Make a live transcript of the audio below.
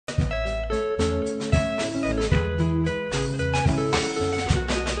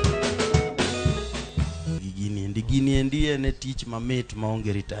endi ene tich mamit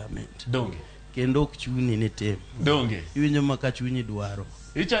maonge retirement. Donge. Kendo ok chuni ni tim. Donge. Iwinjo maka chunyi dwaro.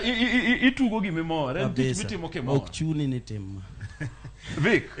 Itugo gi mimor, en tich mitimo kemor. Ok chuni ni tim.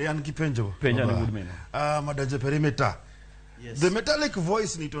 Vic, an kipenjo. Penja ni wood meno. Madanji perimeter. Yes. The metallic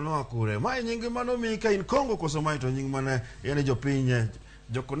voice ni to no kure. Mai nyingi mano mi ka in Congo koso mai to nyingi mane yani jopinye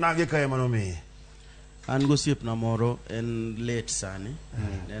jokonage ka mano mi. An gosiep na moro en late sani.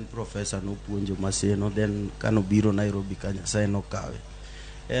 En professor no puonjo Maseno, then kano biro Nairobi kanya sai no kawe.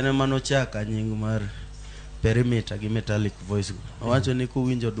 En mano chaka nying mar perimeter gi metallic voice. Owacho ni ko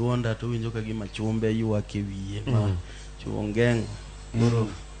winjo duonda to winjo ka gima chumbe ywak e wiye ma chuongeng. Moro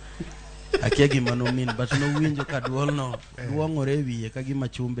akia gima no min but no winjo ka duol no duongore wiye ka gima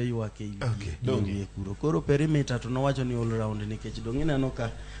chumbe ywak e wiye kuro. Koro perimeter to no wacho ni all round nikech dong ineno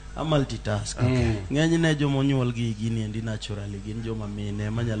ka a multitask. Ng'eny ne jomonyuol gi gini endi naturally gin joma mine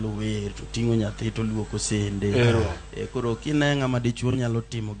manyalo wer to tingo nyathi to luoko sende. Koro kine ng'ama dichuo nyalo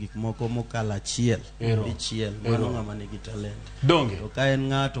timo gik moko mokala achiel dichiel mano ng'ama nigi talent. Donge. To ka en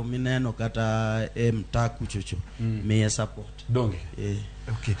ng'ato mineno kata mtaku chocho miye support. Donge.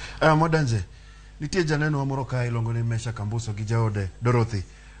 Okay. Madanji, nitie janeno moro ka ilongo ni Mesha Kambuso gi jaode Dorothy.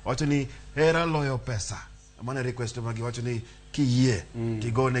 Wacho ni hera loyo pesa. Amane request magi wacho ni kiyie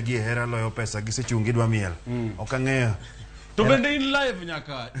tigone gi hera loyo pesa gisechungi dwa miel. Okang'eyo. To bende in live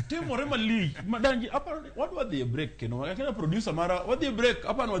nyaka timore mali. Madanji apa wadwa dhi e break keno. Akina producer mara wadhi e break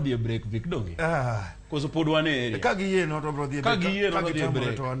apa no wadhi e break Vic Donge. Koso pod wan e. Ka giyie no to bro dhi e break. Ka giyie no dhi e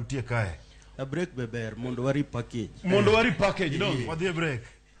break. To antie kae. A break beber mondo wari package. Mondo wari package Donge. Wadhi e break.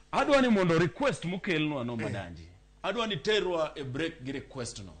 Adwa ni mondo request mukelnwa no Madanji. Adwa ni terwa e break gi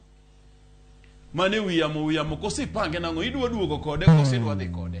request no. Mane wiyamo kosipange nango idwa duogo kode kosi idwa dhi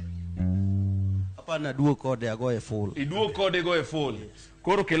kode. Apana duo kode ago e full. Iduo kode go e full.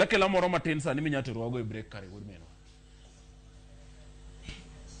 Koro kela moro matin sani minyaterwa go e break kare wood meno.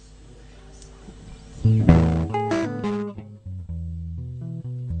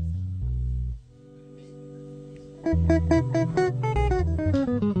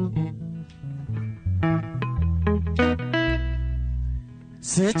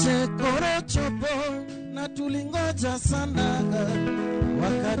 Seche koro chopo na tulingoja sana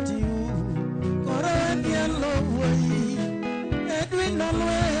wakati huu koro ndialo woi Edwin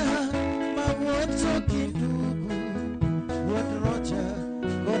alwea mawoto kindugu wuod Rocha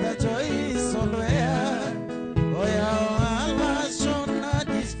koda Joyce olwea oya ohala shona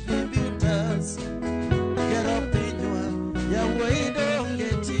distributors kero pinywa ya weido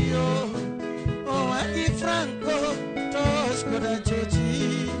ngetio owagi Franco Tosh koda Joji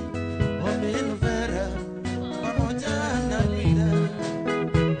Vera pamoja na Linda.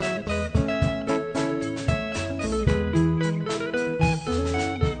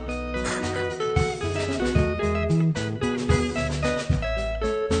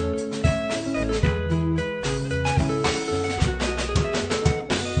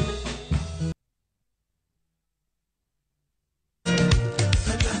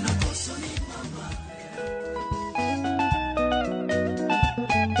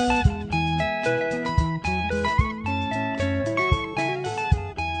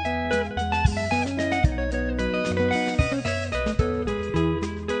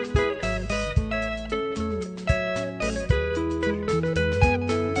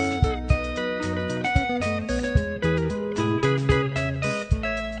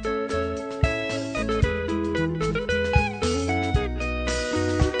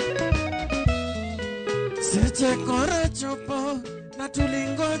 Seche koro chopo na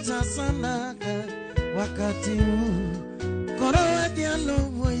tulingoja sana wakati huu koro adialo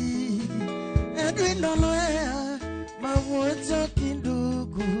woi Edwin olwea mawoto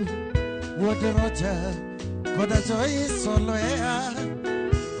kindugu wuod Rocha koda Joyce olwea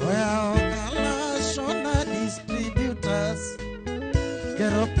oya okala shona distributors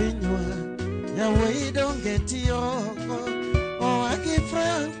kero pinywa ya weido ngetioko oagi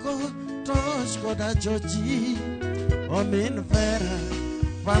Franco Tosh koda Joji Omin Vera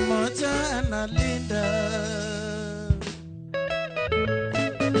pamoja na Linda.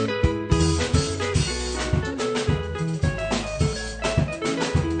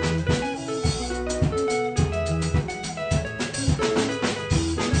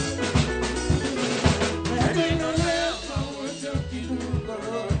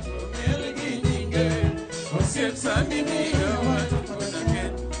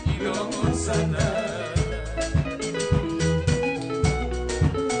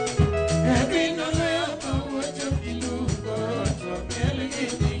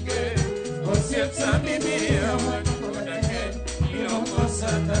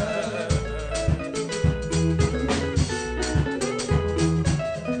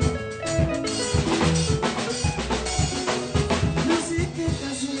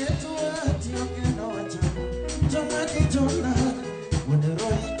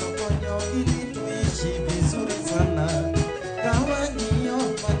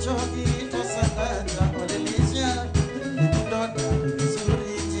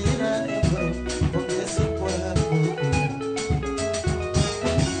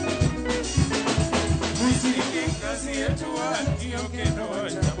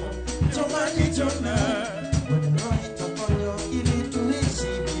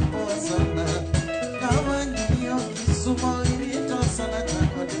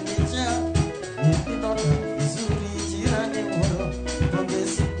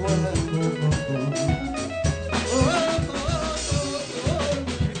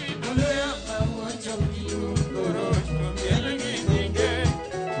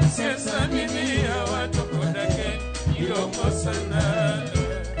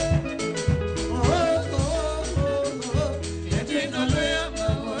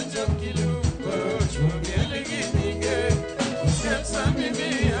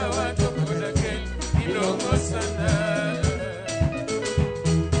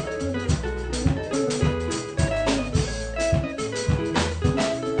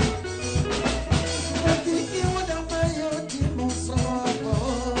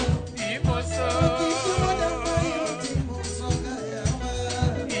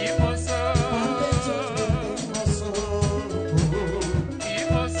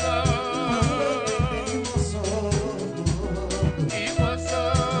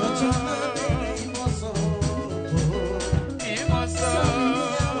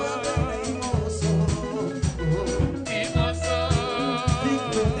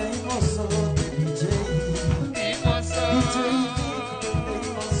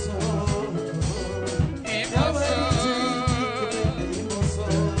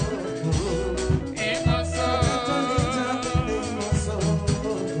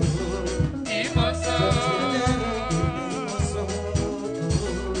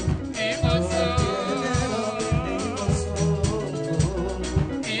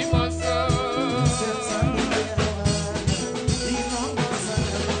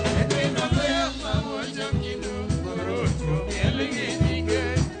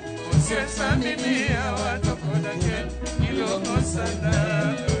 Usiyesamimia watoko nake ilongo sana.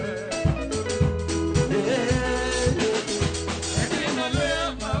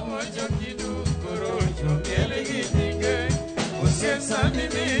 Edinolea mamojo kidu korojo kele gitinge.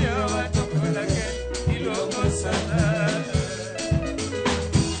 Usiyesamimia watoko nake ilongo sana.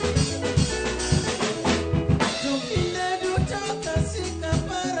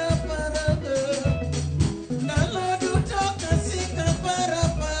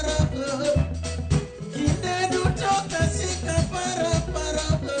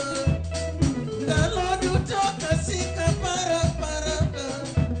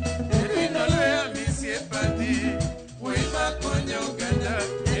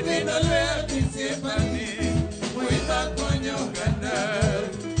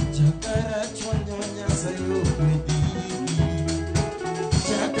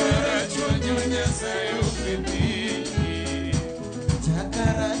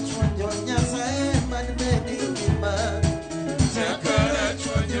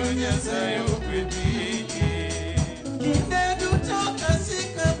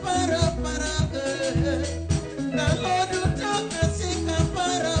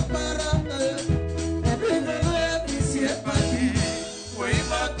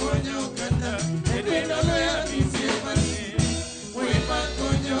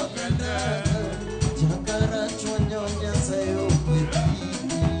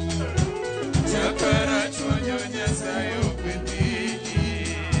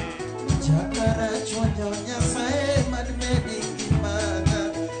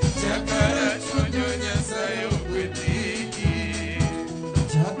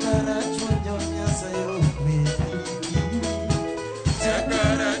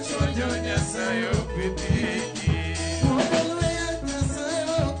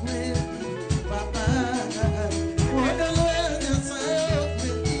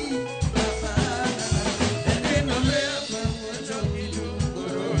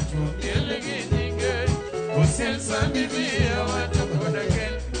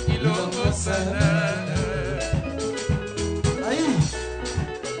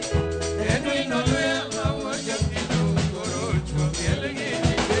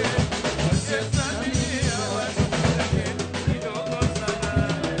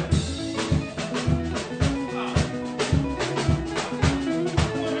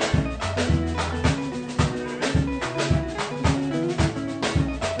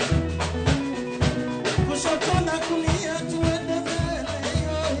 Kushoto na kulia tuende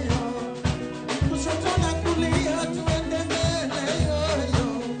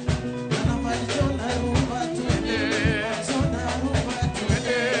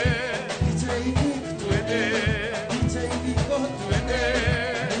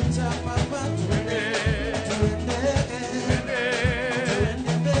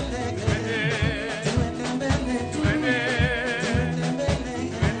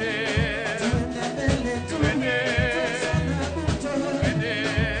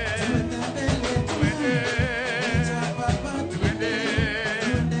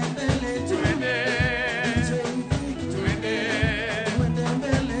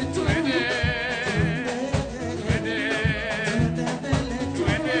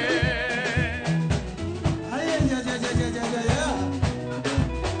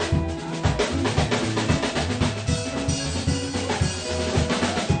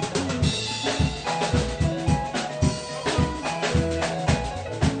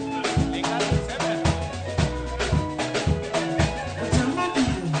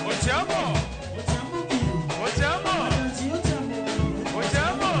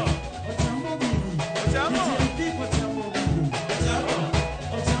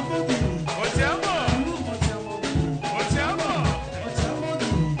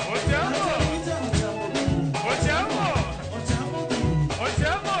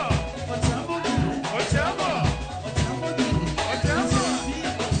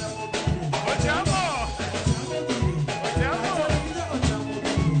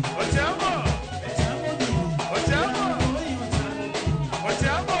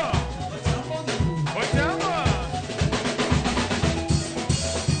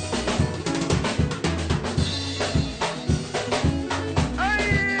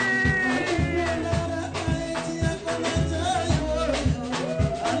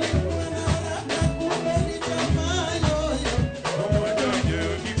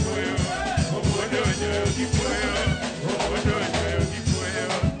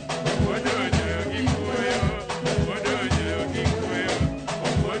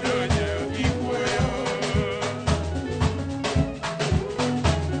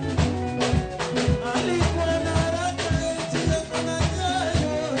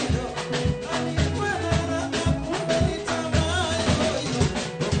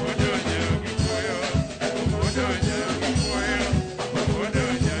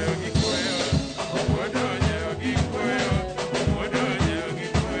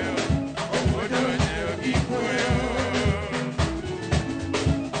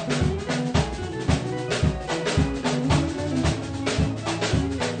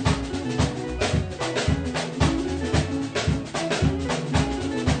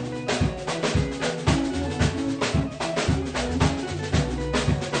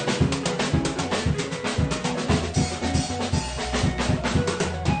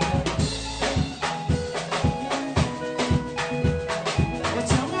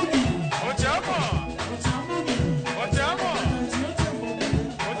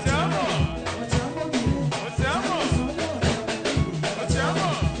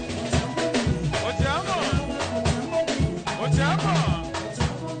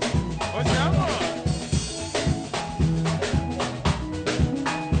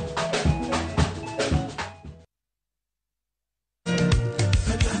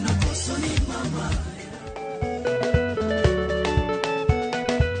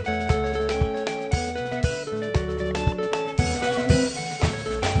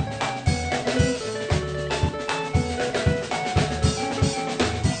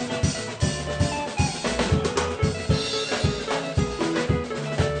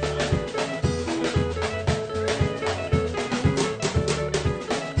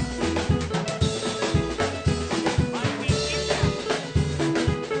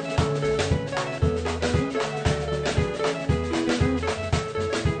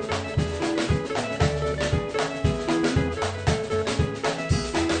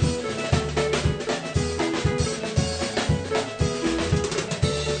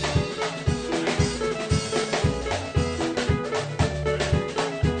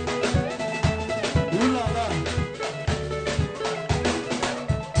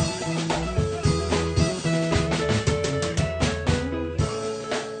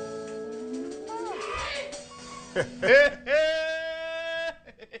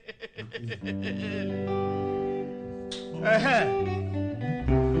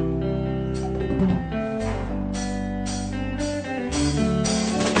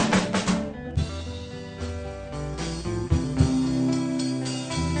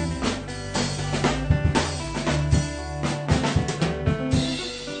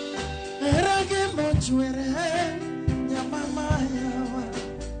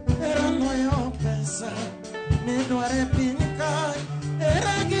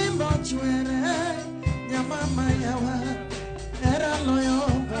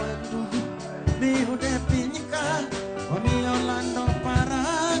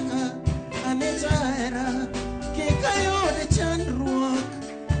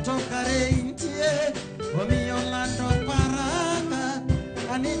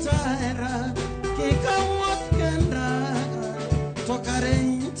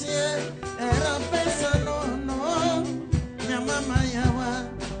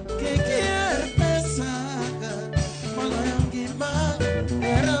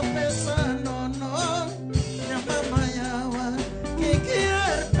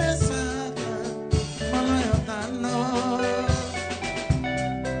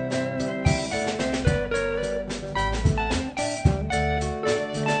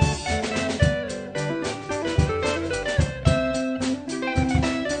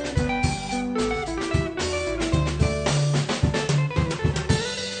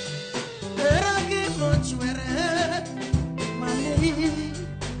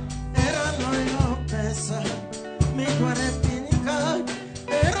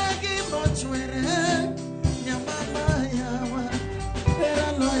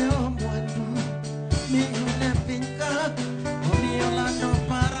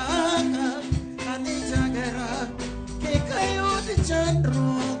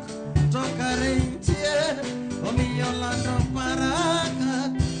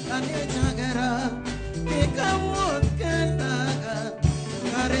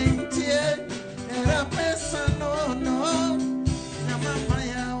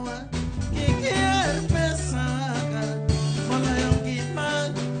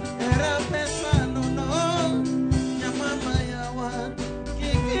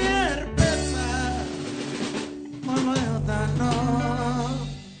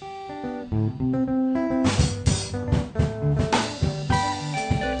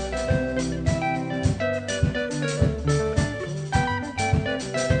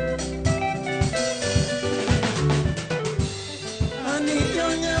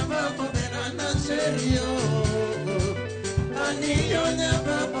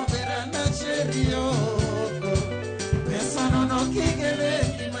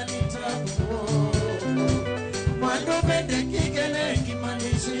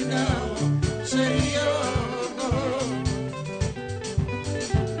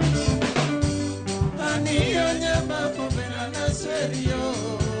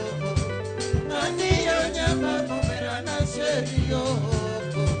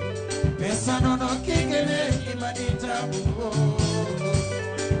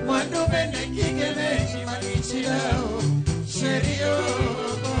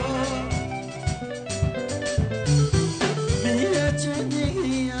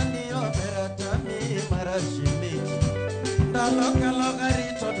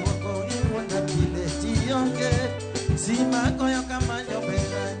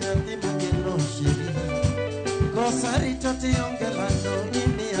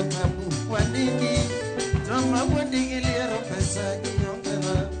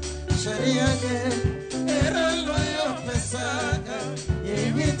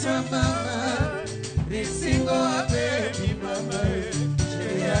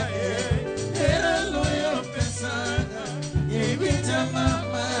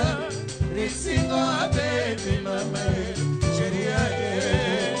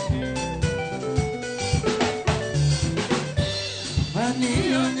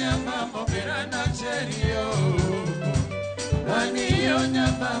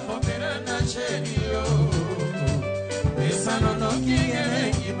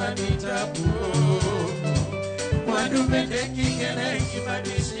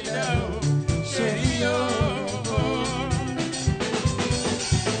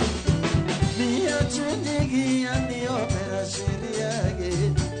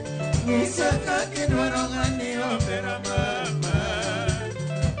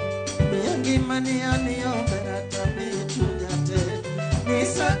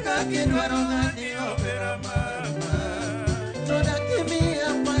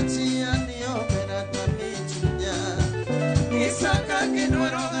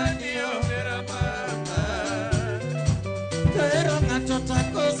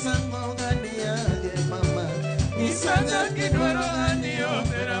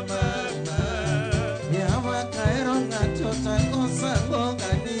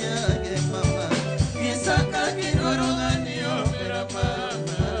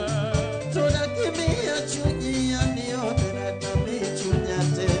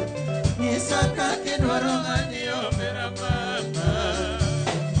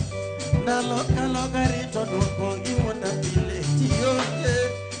Loka rito duoko iwona pile tiyote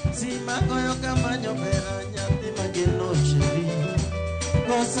Sima goyo kamanyo bera nyathi mageno sheri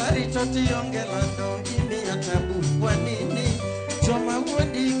Kosa rito tiyonge lando imiya tabu kwa nini Choma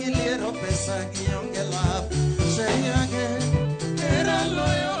wuodi giliero pesa gionge lap Sheri age era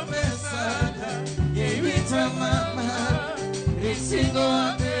loyo pesa Yewita mama Risingo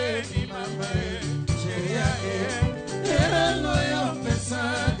abedi mama Sheri age era loyo pesa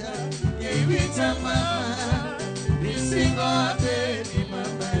Yewita mama Risingo abedi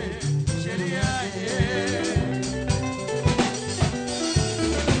mama Sheri age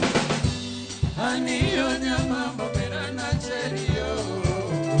Aniyo nyama mbobera na cherio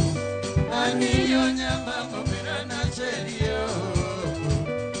Aniyo nyama mbobera na cherio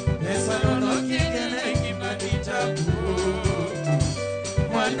Nesa nono kigere kimanitabu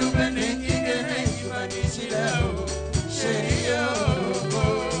Mwandu bende kigere kimanishidao Cherio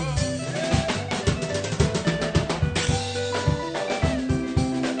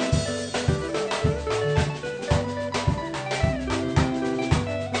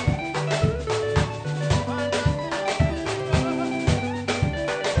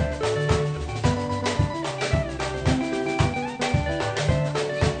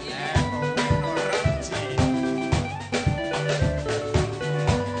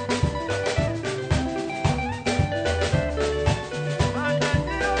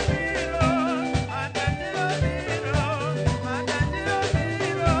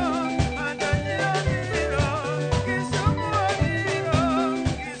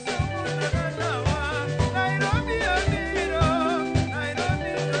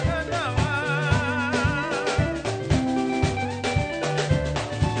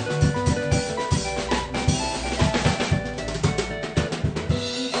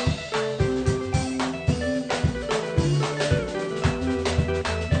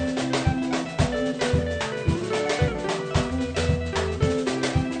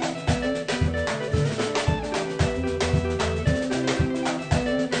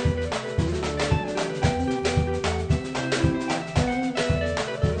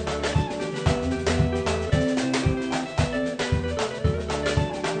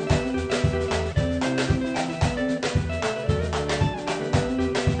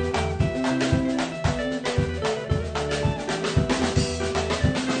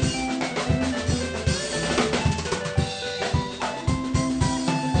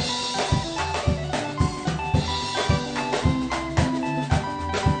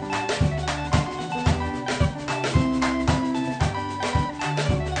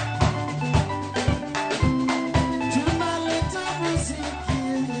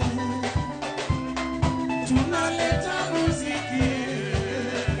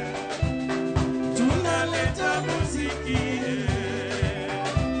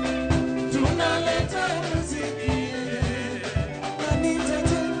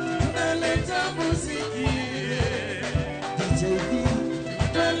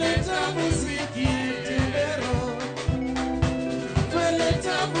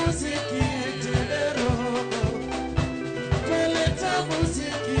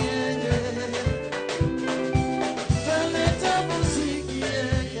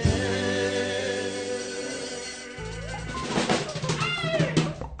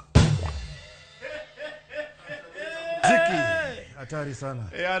Hatari sana.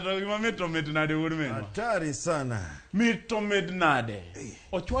 Ato gima mitomed nade wuod menwa. Hatari sana. Mitomed nade.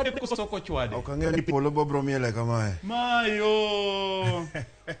 Ochwade koso kochwade. Okang'eyo ni polo bobro miele kamae. Mayo.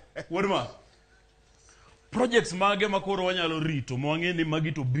 Wuod ma. Projects mage makoro wanyalo rito mwang'e ni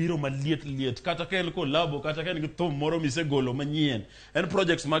magi to biro maliet kata kel kolabo kata ken githum moro misegolo manyien. En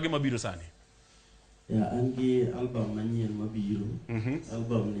projects mage mabiro sani. Ya angi album manyien mabiro.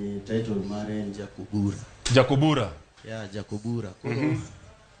 Album ni title mare en Jakobura. Jakobura. Ya Jakobura. Koro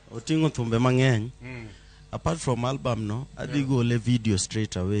otingo thumbe mang'eny. Apart from album no, adhi gole video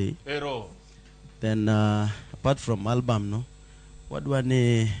straight away. Ero. Then apart from album no, wadwa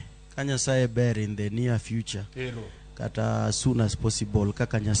ni Nyasaye ber in the near future. Ero. Kata as soon as possible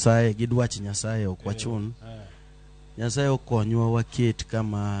kaka Nyasaye gidwach Nyasaye okwachun. Nyasaye okonywa waket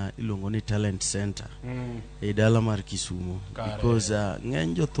kama iluongo ni talent center. E dala mar Kisumu. Because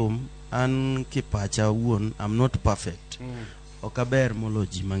ng'eny jothum an kipacha wuon, I'm not perfect. Okaber molo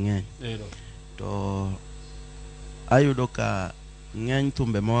ji mang'eny. To ayudo ka ng'eny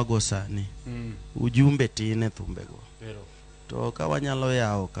thumbe mawago sani ujumbe tine thumbe go. To ka wanyalo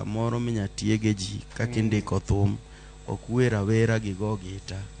yawo kamoro minyatiege ji kakindiko thum, okwera wera gigo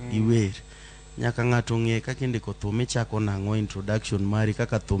gita giwer. Nyaka ng'ato ng'e kakindiko thum ichako nang'o introduction mari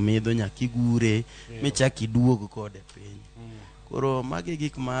kaka thum idho nyakigure michaki duog kode piny. Koro magi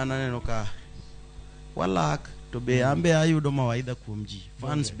gik maana neno ka walak to be ambe ayudo mawaidha kuom ji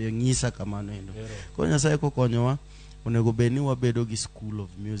fans be ng'isa kamano endo ko Nyasaye kokonyowa onego bed ni wabedo gi school of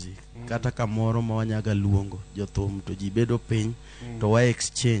music kata kamoro ma wanyaga luongo jothum to ji bedo piny to wa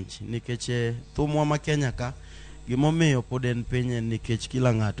exchange nikech thumwa ma Kenya ka gimomiyo pod en piny en nikech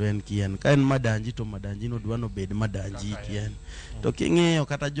kila ng'ato en kien ka en Madanji to Madanji no dwano bed Madanji kien to king'iyo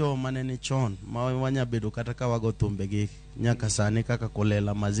kata jo manene chon ma wanya bedo kata ka wago thumbe gi nyaka sani kaka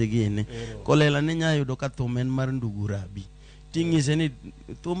Kolela mazigini Kolela ni nyayudo ka thum en mar Ndugu Rabi ting'ise ni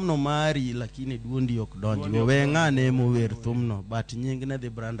thumno mari lakini duondi ok donji we ng'ane mower thumno but nying ne dhi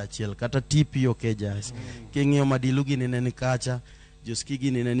brand achiel kata tipi okejas king'iyo madilu gi ni kacha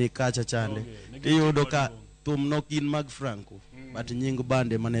joskigi ni kacha chande iyudo ka thumno kin mag Franco but nying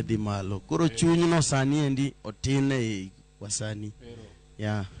bande mane dhi malo koro chunyno sani endi otine e wasani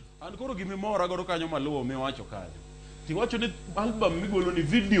an koro gimimora godo kanyo maluwo miwacho kanyo tiwacho ni album migolo ni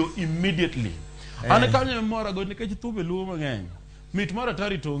video immediately an kanyo mimora godo nikech thumbe luwo mang'eny mit mara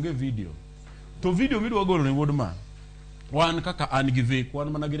tari to onge video to video midwa golo ni wuod man wan kaka an gi Vic wan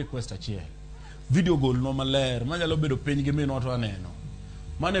mana gi request achiel video gol no maler manyalo bedo piny gi minwa to aneno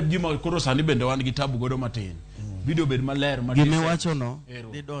mane gima koro sani bende wan gi tabu godo matin video bed maler ma gimi wacho no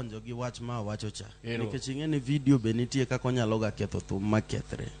dhi donjo gi wach ma wacho cha nikech ing'eni video be nitie kaka onyalo ga ketho thum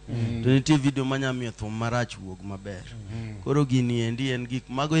makethre to nitie video manyamiyo thum marach wuog maber koro gini endi en gik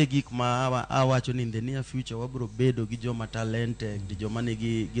mago e gik ma awacho ni in the near future wabro bedo gi joma talented gi joma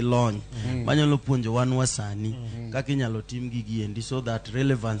nigi lony manyalo puonjo wan wasani kaka inyalo tim gigi endi so that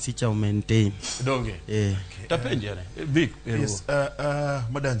relevance icha maintain donge tapenjere Vic yes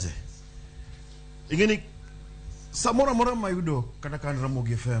Madanji ingeni samora mora mayudo kata kan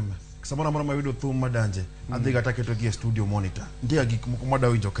Ramogi FM samora mora mayudo thum Madanji adhi kata keto gi studio monitor ndia gik moko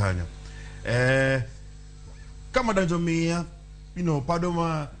madawinjo kanyo kama Madanji mia pado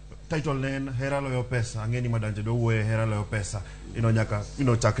ma title nen hera loyo pesa angeni Madanji do we hera loyo pesa nyaka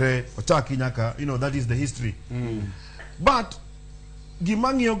chakre ochaki nyaka that is the history but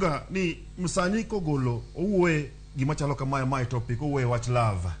gimang'ioga ni msani kogolo owe gima chalo kama my topic owe wach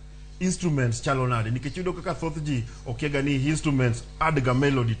love instruments chalo nade nikech yudo kaka thoth ji okiega ni instruments add ga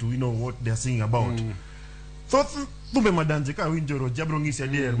melody to what they are singing about thoth thumbe Madanji ka winjoro jabro ng'isi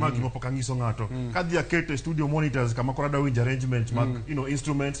adier ma gima pok ang'iso ng'ato kadhi akete studio monitors kama korada winj arrangement mag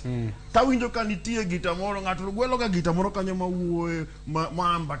instruments ta winjo ka nitie gita moro ng'ato gwelo ga gita moro kanyo mawuoe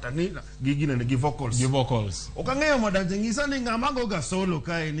maambata ni gigine gi vocals okang'eyo Madanji ng'isa ni ng'ama go ga solo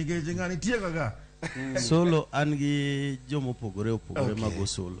kae nikech ng'ani tie ga solo an gi jomopogore mago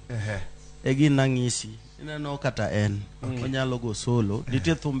solo gin nang'isi ineno kata en onyalo go solo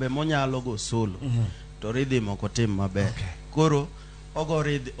nitie thumbe monyalo go solo to rhythm ok otim maber koro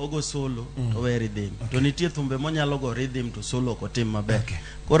ogo solo to we rhythm to nitie thumbe monyalo go rhythm to solo ok otim maber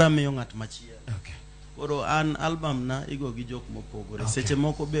koro amiyo ng'at machielo koro an album na igo gi jok mopogore seche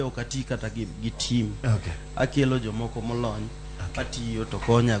moko be okati kata gi team akelo jomoko molony atiyo to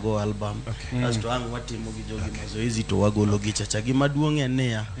konya go album asto ang watimo gi jogi mazoezi to wagolo gi chacha gima duong' en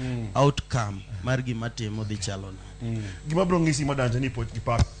niya outcome mar gima timo dhi chalo na gima bro ng'isi Madanji ni pot gi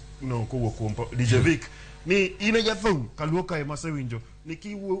pak kowuok kuom DJ Vic ni ine jathum kaluo kae masewinjo ni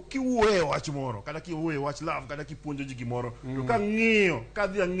kiwuoye wach moro kata kiwuoye wach love kata kipuonjo ji gimoro to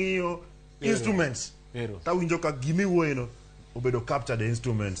kadhi ang'iyo instruments ta winjo ka gimi wuoyeno obedo captured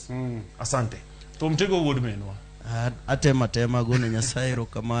instruments asante thum tego wuod menwa atema gone Nyasaye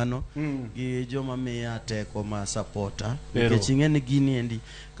erokamano gi joma miya teko ma supporta nikech ing'eni gini endi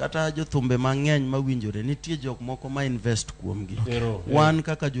kata jothumbe mang'eny mawinjore nitie jok moko ma invest kuomgi wan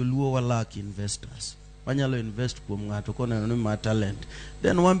kaka joluo walak investors wanyalo invest kuom ng'ato koneno ni ma talent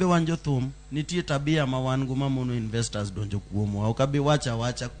then wambe wan jothum nitie tabia ma wan go mamono investors donjo kuomwa ok abi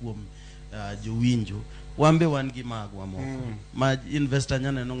wacha kuom jowinjo wambe wan gi magwa moko ma investor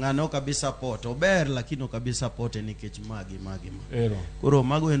nyaneno ng'ane ok abi support ober lakini ok abi support nikech magi koro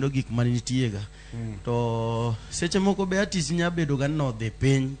mago endo gik manitiega to seche moko be artist nya bedo ga no the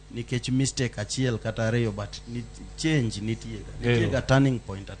piny nikech mistake achiel kata ariyo but change nitiega turning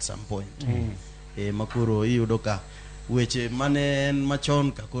point at some point makoro iyudo ka weche mane en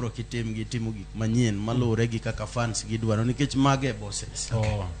machon ka koro timo gik manyien malure gi kaka fans gidwaro nikech mage bosses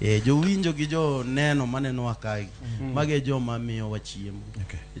jowinjo gi jo neno maneno akai mage joma miyo wachiemo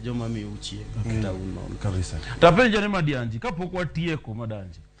joma miyo uchiemo kata unon kabisa tapenja ni Madanji kapok watieko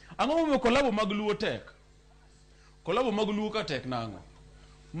Madanji ang'o mo kolabo mag luo tek ka tek nango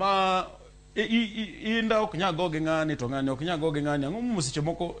ma inda ok nyago gi ng'ani to ng'ani ok nyago gi ng'ani ang'o mo seche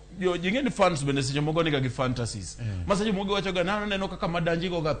moko jing'eni fans bende seche moko niga gi fantasies ma seche moko wacho ga neno kaka Madanji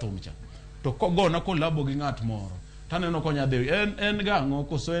go ga thumcha to kogona kolabo gi ng'at moro taneno konya dhi en gang'o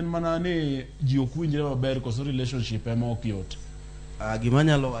koso en mana ni ji okwinjre maber koso relationship ema ok yot. Gima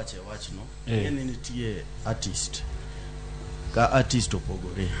nyalo wache wachno en nitie artist ka artist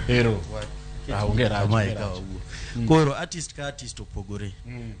opogore. Ero. Koro artist ka artist opogore.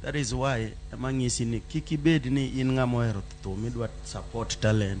 That is why amang'isi ni kik ibed ni in ng'ama ohero thum idwa support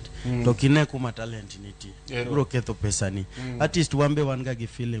talent to kine kuma talent nitie biro ketho pesani. Artist wambe wan ga gi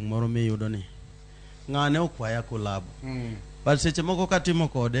feeling moro miyudo ni ng'ane okwaya collab but seche moko katimo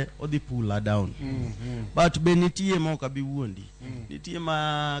kode odhi pull down but be nitie moko abi wuondi nitie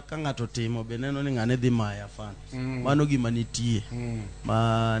ma ka ng'ato timo be neno ni ng'ane dhi maya fans mano gima nitie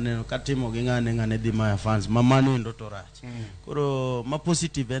ma neno katimo gi ng'ane dhi maya fans ma mano endo to rach. Koro ma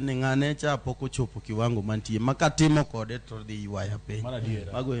positive en ni ng'ane cha poko chopo kiwango mantie ma katimo kode to dhi waya pe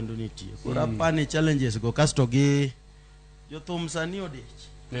mago endo nitie. Koro apani challenges go kasto gi jothum sani odich.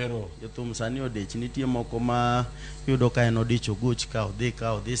 Jothum sani odich nitie moko ma yudo ka en odich ogoch ka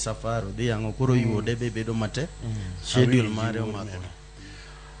odhi safar odhi yango koro yuode be bedo mate schedule mare omako.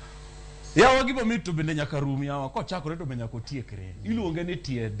 Yawa gibo mito bende nyaka rum yawa kochakore to be nyaka otiekre. Iluonge ni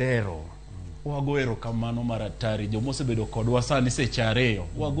tie dero. Wago erokamano maratari jomosebedo kodwa sani seche ariyo.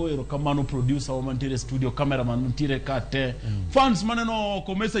 Wago erokamano producer wa mantiere studio, cameraman mantiere kate, fans maneno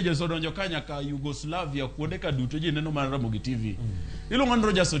ko messages odonjo ka nyaka Yugoslavia kuonde ka duto ji neno mar Ramogi TV. Iluongo ni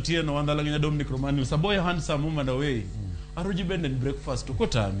Rogers Otieno wandala ginya Dominic Romani saboy handsome woman away. Aroji bend and breakfast to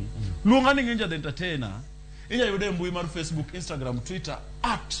kotami. Luonga ni Nginja the Entertainer. Inya yude mbui mar Facebook, Instagram, Twitter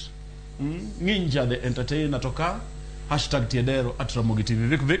 @Nginja the Entertainer toka #tiedero @Ramogi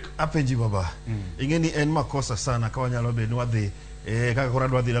TV. Vic apenji baba ingeni en makosa sana ka wanyalo be nwadhi kaka kora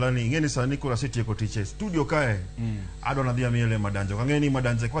dwadhi dalani ingeni sani kura sitieko tiche studio kae adona dhia miele Madanji kangeni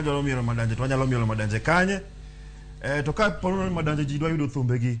Madanji kwa jalo miele Madanji to wanyalo miele Madanji kanye to ka pono Madanji ji dwa yudo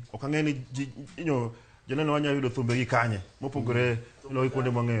thumbegi okangeni inyo joneno wanya yudo thumbegi kanye mopogore lo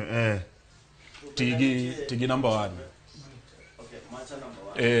ikonde mang'eyo tigi number 1 macha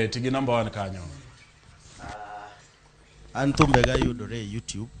number 1 tigi number 1 kanyo Anthumbe ga yudore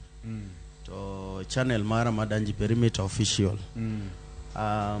YouTube to channel mara Madanji Perimeter Official.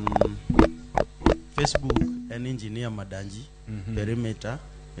 Facebook en engineer Madanji Perimeter,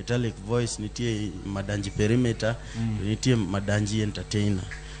 Metallic Voice nitie Madanji Perimeter, nitie Madanji Entertainer.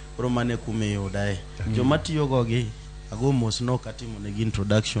 Pro mane kume yodae. Jomatiyo gogi ago mos no katimo negi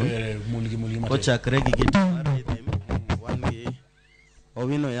introduction. Mulgi ko chakre gi gitar rhythm wangi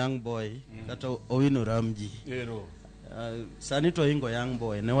Owino Young Boy kata Owino Ramji. Sani to ingo Young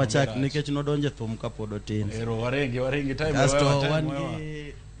Boy ne wachak nikech nodonje thum kapod otin. Warengi time Asto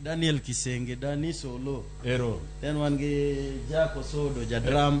wangi Daniel Kisenge, Dani Solo. Then wangi Jako Sodo,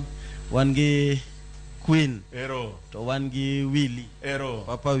 Jadram, wangi Queen. To wangi Willy.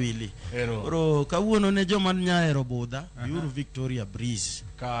 Papa Willy. Oro kawuono ne joma nyaero bodha, yuru Victoria Breeze.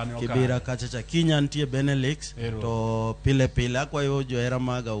 Kibira kachacha Kinya ntie Benelix to pile akwayo johera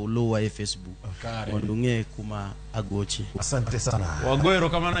maga uluwa Facebook. Wandunge kuma agochi. Asante sana. Wagoero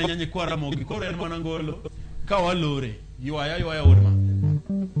kama na nyanyi kwa Ramogi kore en manangolo kawa lore yuaya Odhiambo.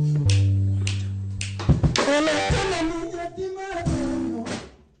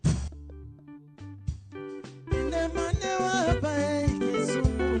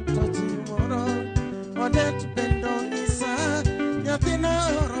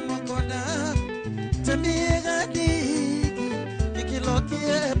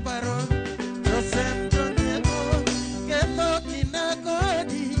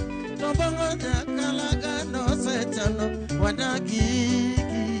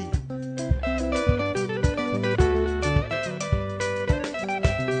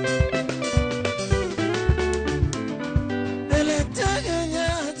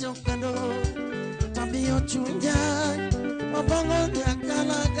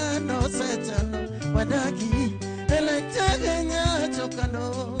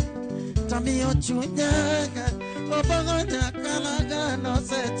 Chunyaga, Obongo Nyakalaga no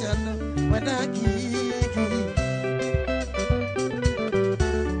setano, Wadaki.